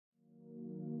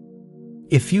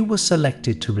If you were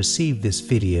selected to receive this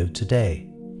video today,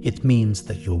 it means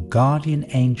that your guardian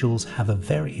angels have a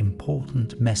very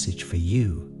important message for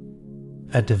you.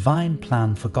 A divine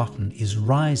plan forgotten is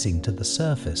rising to the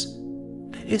surface.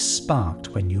 This sparked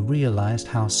when you realized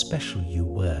how special you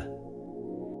were.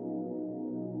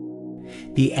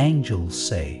 The angels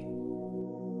say,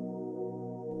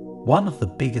 one of the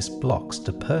biggest blocks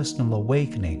to personal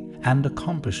awakening and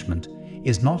accomplishment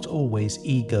is not always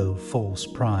ego, false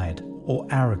pride, or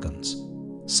arrogance.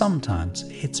 Sometimes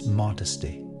it's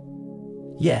modesty.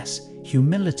 Yes,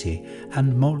 humility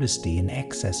and modesty in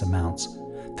excess amounts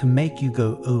can make you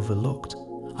go overlooked,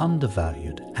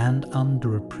 undervalued, and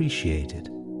underappreciated.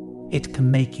 It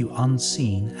can make you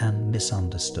unseen and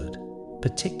misunderstood,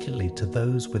 particularly to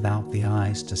those without the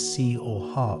eyes to see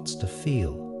or hearts to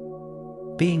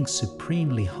feel. Being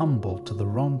supremely humble to the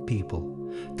wrong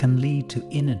people can lead to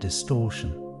inner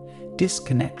distortion,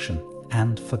 disconnection,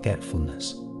 and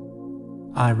forgetfulness.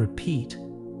 I repeat,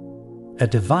 a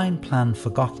divine plan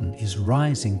forgotten is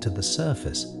rising to the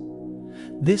surface.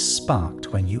 This sparked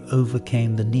when you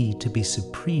overcame the need to be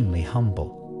supremely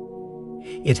humble.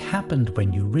 It happened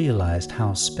when you realized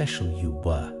how special you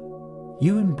were.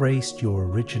 You embraced your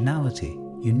originality,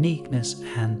 uniqueness,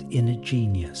 and inner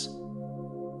genius.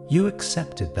 You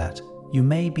accepted that you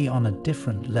may be on a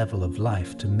different level of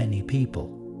life to many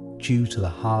people due to the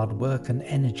hard work and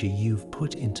energy you've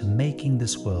put into making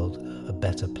this world a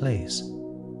better place.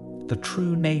 The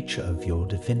true nature of your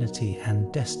divinity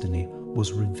and destiny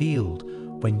was revealed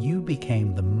when you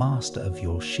became the master of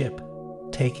your ship,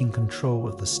 taking control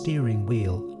of the steering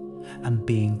wheel and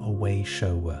being a way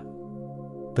shower.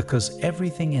 Because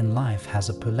everything in life has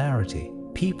a polarity,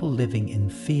 people living in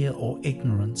fear or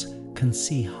ignorance can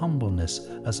see humbleness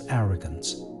as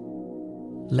arrogance.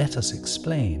 Let us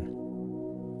explain.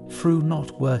 Through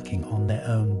not working on their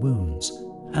own wounds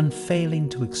and failing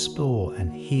to explore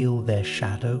and heal their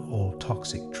shadow or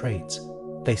toxic traits,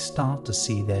 they start to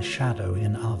see their shadow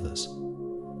in others.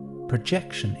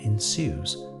 Projection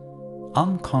ensues.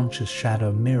 Unconscious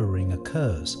shadow mirroring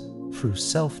occurs through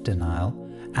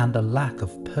self-denial and a lack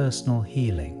of personal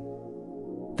healing.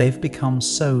 They've become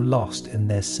so lost in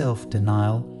their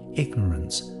self-denial,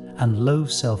 ignorance, and low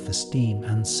self-esteem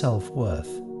and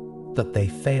self-worth that they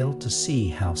fail to see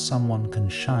how someone can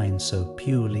shine so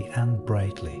purely and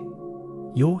brightly.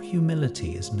 Your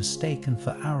humility is mistaken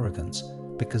for arrogance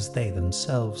because they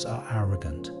themselves are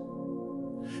arrogant.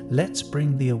 Let's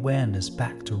bring the awareness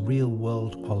back to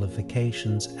real-world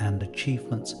qualifications and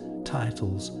achievements,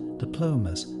 titles,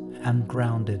 diplomas, and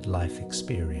grounded life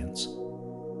experience.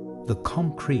 The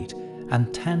concrete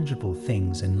and tangible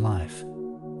things in life,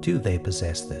 do they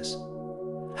possess this?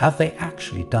 Have they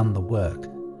actually done the work,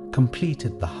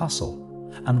 completed the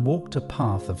hustle, and walked a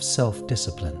path of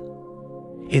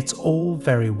self-discipline? It's all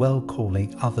very well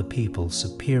calling other people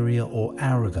superior or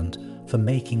arrogant for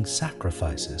making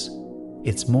sacrifices.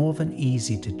 It's more than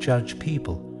easy to judge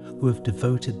people who have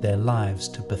devoted their lives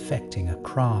to perfecting a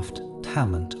craft,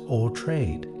 talent, or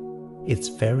trade. It's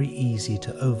very easy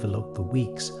to overlook the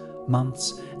weeks,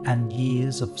 months, and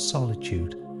years of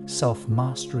solitude,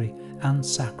 self-mastery, and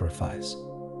sacrifice.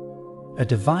 A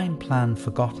divine plan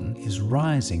forgotten is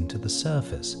rising to the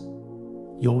surface.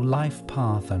 Your life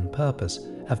path and purpose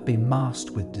have been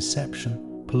masked with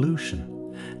deception,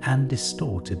 pollution, and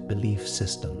distorted belief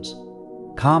systems.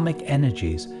 Karmic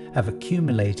energies have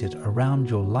accumulated around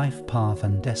your life path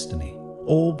and destiny,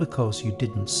 all because you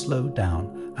didn't slow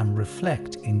down and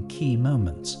reflect in key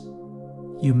moments.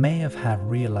 You may have had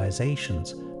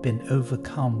realizations, been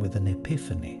overcome with an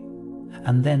epiphany,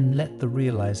 and then let the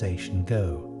realization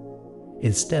go.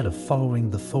 Instead of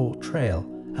following the thought trail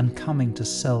and coming to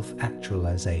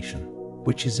self-actualization,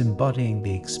 which is embodying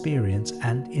the experience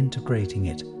and integrating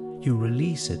it, you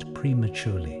release it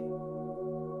prematurely.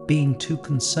 Being too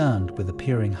concerned with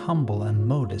appearing humble and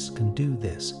modest can do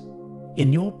this.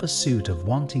 In your pursuit of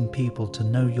wanting people to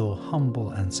know you're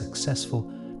humble and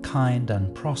successful, kind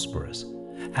and prosperous,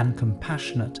 and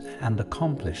compassionate and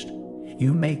accomplished,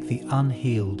 you make the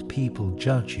unhealed people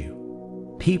judge you.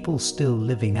 People still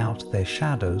living out their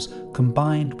shadows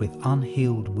combined with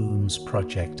unhealed wounds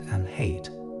project and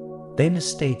hate. They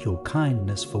mistake your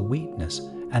kindness for weakness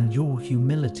and your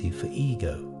humility for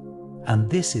ego. And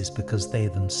this is because they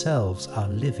themselves are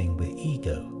living with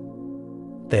ego.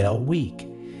 They are weak,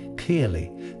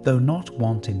 clearly, though not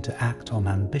wanting to act on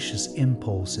ambitious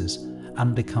impulses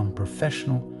and become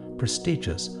professional,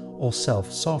 prestigious, or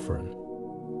self-sovereign.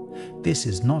 This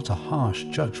is not a harsh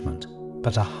judgment,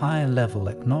 but a higher level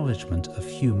acknowledgement of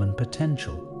human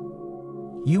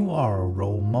potential. You are a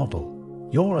role model.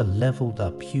 You're a leveled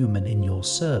up human in your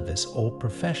service or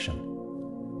profession.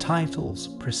 Titles,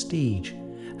 prestige,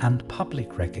 and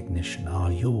public recognition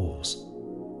are yours.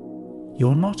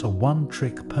 You're not a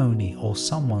one-trick pony or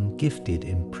someone gifted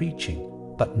in preaching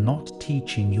but not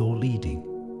teaching or leading.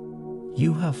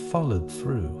 You have followed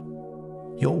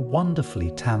through. You're wonderfully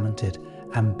talented,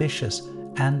 ambitious,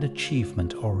 and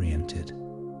achievement-oriented.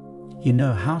 You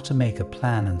know how to make a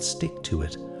plan and stick to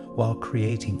it while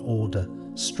creating order,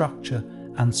 structure,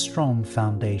 and strong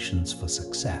foundations for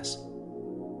success.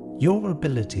 Your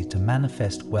ability to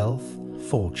manifest wealth,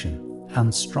 fortune,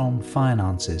 and strong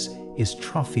finances is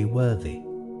trophy-worthy.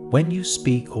 When you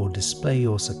speak or display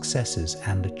your successes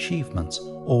and achievements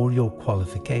or your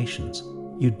qualifications,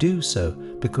 you do so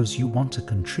because you want to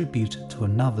contribute to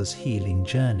another's healing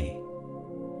journey.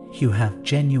 You have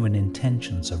genuine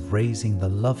intentions of raising the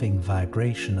loving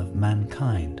vibration of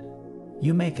mankind.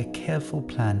 You make a careful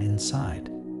plan inside.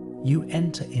 You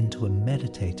enter into a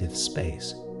meditative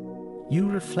space. You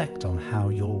reflect on how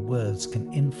your words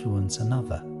can influence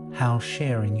another, how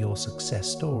sharing your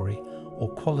success story or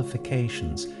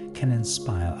qualifications can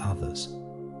inspire others.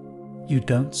 You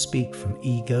don't speak from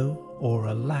ego or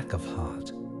a lack of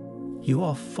heart. You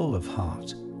are full of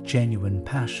heart, genuine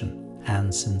passion,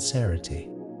 and sincerity.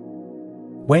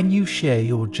 When you share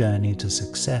your journey to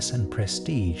success and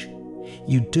prestige,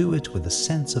 you do it with a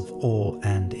sense of awe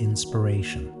and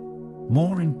inspiration.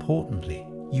 More importantly,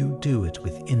 you do it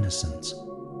with innocence.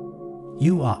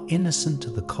 You are innocent to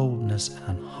the coldness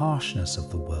and harshness of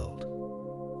the world.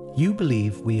 You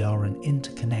believe we are an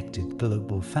interconnected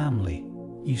global family.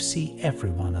 You see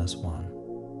everyone as one.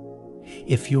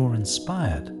 If you're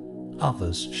inspired,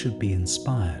 others should be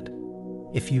inspired.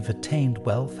 If you've attained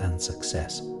wealth and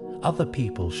success, other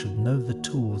people should know the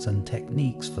tools and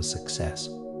techniques for success.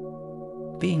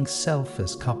 Being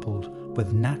selfless coupled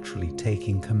with naturally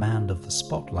taking command of the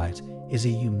spotlight is a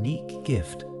unique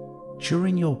gift.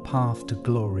 During your path to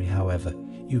glory, however,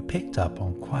 you picked up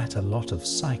on quite a lot of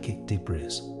psychic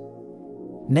debris.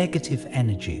 Negative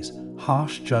energies,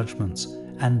 harsh judgments,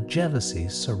 and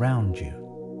jealousies surround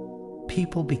you.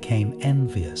 People became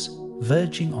envious,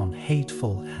 verging on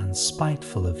hateful and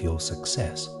spiteful of your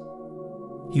success.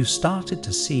 You started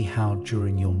to see how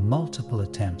during your multiple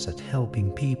attempts at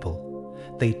helping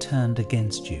people, they turned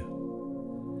against you.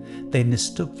 They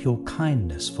mistook your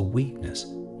kindness for weakness,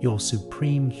 your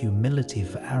supreme humility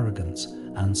for arrogance,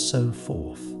 and so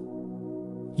forth.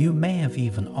 You may have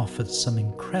even offered some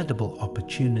incredible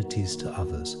opportunities to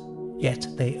others, yet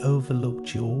they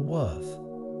overlooked your worth.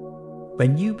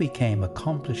 When you became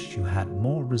accomplished, you had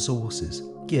more resources,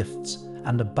 gifts,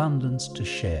 and abundance to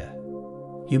share.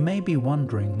 You may be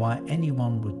wondering why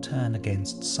anyone would turn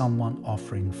against someone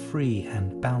offering free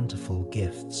and bountiful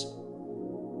gifts.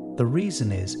 The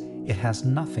reason is, it has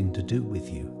nothing to do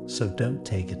with you, so don't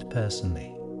take it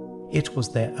personally. It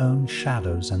was their own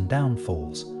shadows and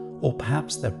downfalls, or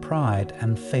perhaps their pride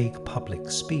and fake public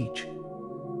speech.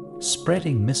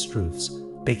 Spreading mistruths,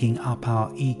 bigging up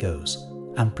our egos,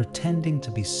 and pretending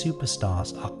to be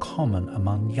superstars are common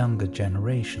among younger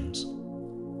generations.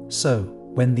 So,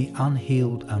 when the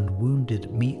unhealed and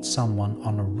wounded meet someone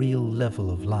on a real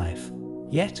level of life,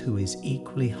 yet who is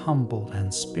equally humble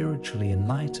and spiritually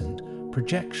enlightened,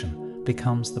 projection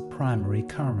becomes the primary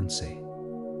currency.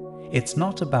 It's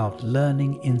not about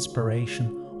learning,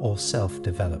 inspiration, or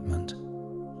self-development.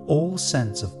 All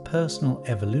sense of personal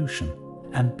evolution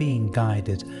and being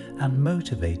guided and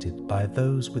motivated by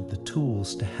those with the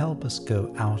tools to help us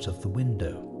go out of the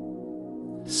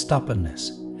window.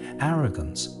 Stubbornness,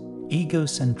 arrogance,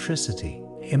 egocentricity,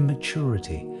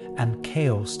 immaturity, and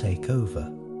chaos take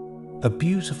over. A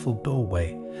beautiful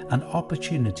doorway, an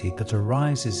opportunity that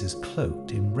arises is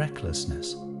cloaked in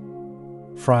recklessness.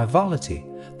 Frivolity,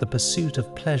 the pursuit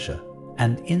of pleasure,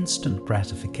 and instant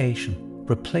gratification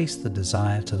replace the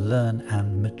desire to learn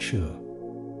and mature.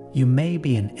 You may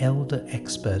be an elder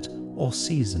expert or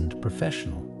seasoned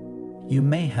professional. You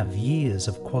may have years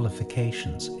of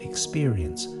qualifications,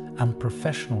 experience, and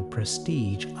professional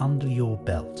prestige under your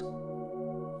belt.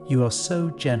 You are so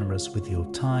generous with your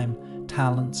time,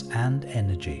 talents, and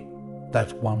energy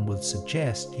that one would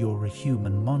suggest you're a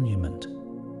human monument.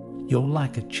 You're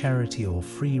like a charity or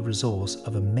free resource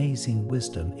of amazing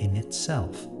wisdom in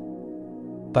itself.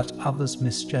 But others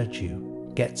misjudge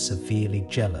you, get severely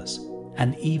jealous,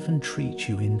 and even treat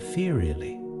you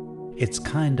inferiorly. It's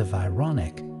kind of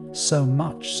ironic, so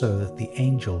much so that the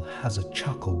angel has a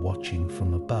chuckle watching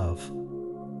from above.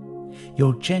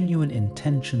 Your genuine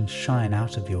intentions shine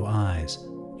out of your eyes.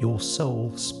 Your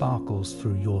soul sparkles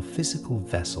through your physical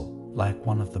vessel like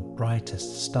one of the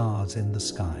brightest stars in the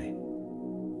sky.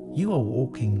 You are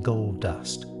walking gold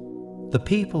dust. The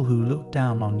people who look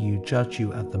down on you judge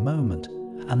you at the moment,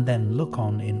 and then look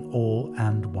on in awe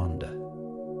and wonder.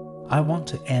 I want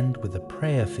to end with a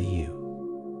prayer for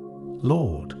you.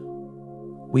 Lord,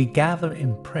 we gather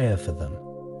in prayer for them,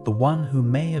 the one who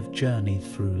may have journeyed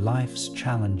through life's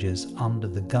challenges under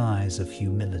the guise of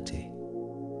humility.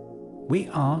 We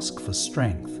ask for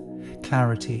strength,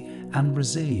 clarity, and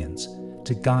resilience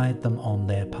to guide them on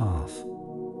their path.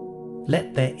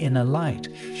 Let their inner light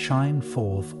shine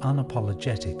forth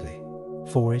unapologetically,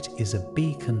 for it is a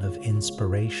beacon of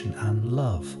inspiration and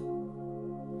love.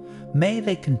 May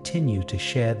they continue to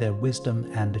share their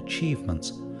wisdom and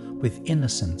achievements with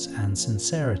innocence and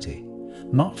sincerity,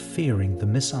 not fearing the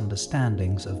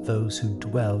misunderstandings of those who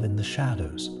dwell in the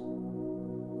shadows.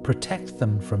 Protect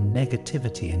them from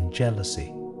negativity and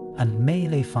jealousy, and may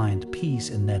they find peace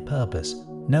in their purpose,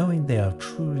 knowing they are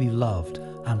truly loved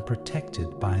and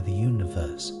protected by the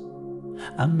universe.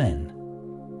 Amen.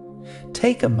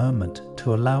 Take a moment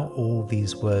to allow all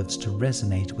these words to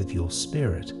resonate with your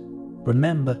spirit.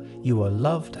 Remember, you are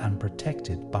loved and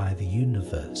protected by the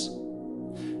universe.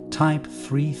 Type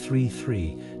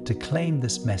 333 to claim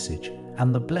this message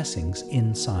and the blessings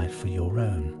inside for your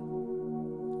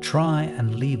own. Try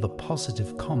and leave a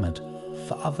positive comment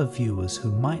for other viewers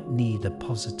who might need a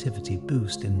positivity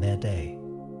boost in their day.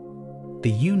 The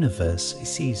universe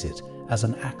sees it as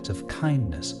an act of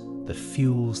kindness that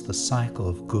fuels the cycle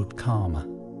of good karma.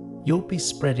 You'll be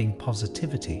spreading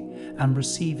positivity and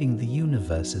receiving the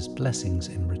universe's blessings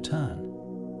in return.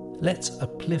 Let's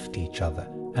uplift each other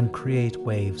and create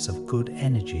waves of good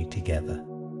energy together.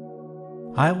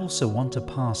 I also want to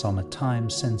pass on a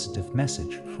time-sensitive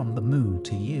message from the moon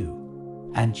to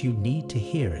you, and you need to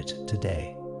hear it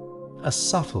today. A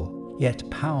subtle yet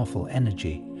powerful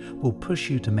energy will push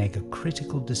you to make a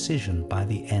critical decision by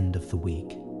the end of the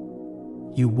week.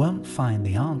 You won't find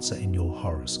the answer in your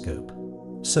horoscope,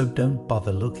 so don't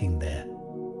bother looking there.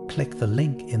 Click the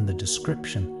link in the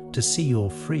description to see your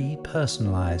free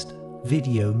personalized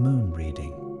video moon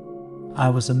reading. I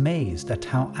was amazed at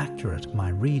how accurate my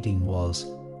reading was,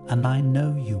 and I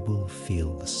know you will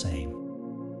feel the same.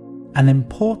 An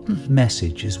important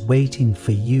message is waiting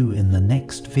for you in the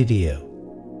next video.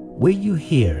 Will you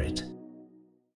hear it?